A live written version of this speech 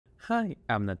Hi,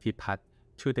 I'm Nuntipat.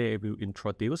 Today I will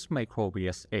introduce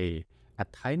MicroVSA, a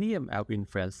tiny ML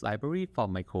inference library for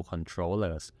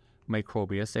microcontrollers.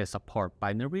 MicroVSA supports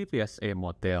binary VSA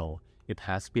model. It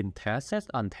has been tested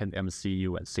on 10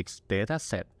 MCU and 6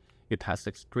 datasets. It has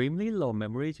extremely low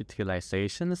memory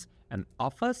utilizations and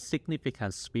offers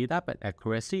significant speedup and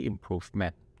accuracy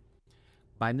improvement.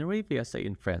 Binary VSA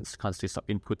inference consists of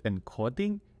input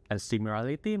encoding and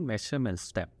similarity measurement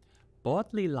steps.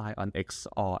 Both rely on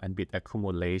XOR and bit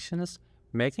accumulations,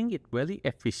 making it very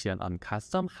efficient on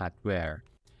custom hardware.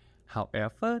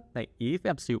 However, naive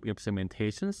MCU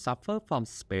implementations suffer from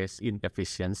space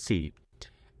inefficiency,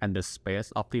 and the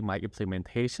space-optimized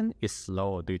implementation is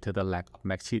slow due to the lack of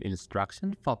machine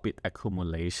instruction for bit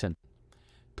accumulation.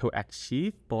 To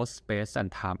achieve both space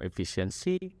and time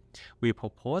efficiency, we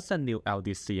propose a new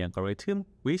LDC algorithm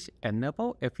which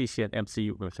enables efficient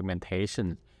MCU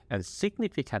implementation and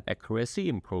significant accuracy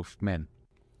improvement.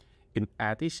 In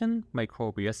addition,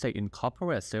 MicroVSA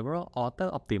incorporates several other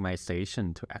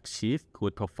optimizations to achieve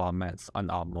good performance on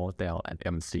our model and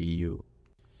MCU.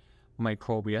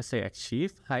 MicroVSA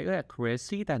achieves higher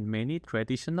accuracy than many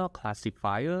traditional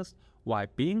classifiers while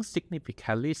being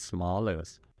significantly smaller.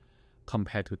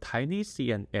 Compared to tiny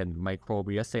CNN,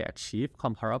 MicroVSA achieves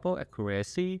comparable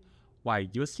accuracy while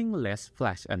using less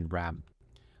flash and RAM.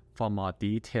 For more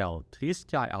detail, please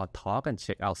join our talk and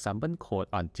check out sample code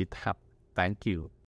on GitHub. Thank you.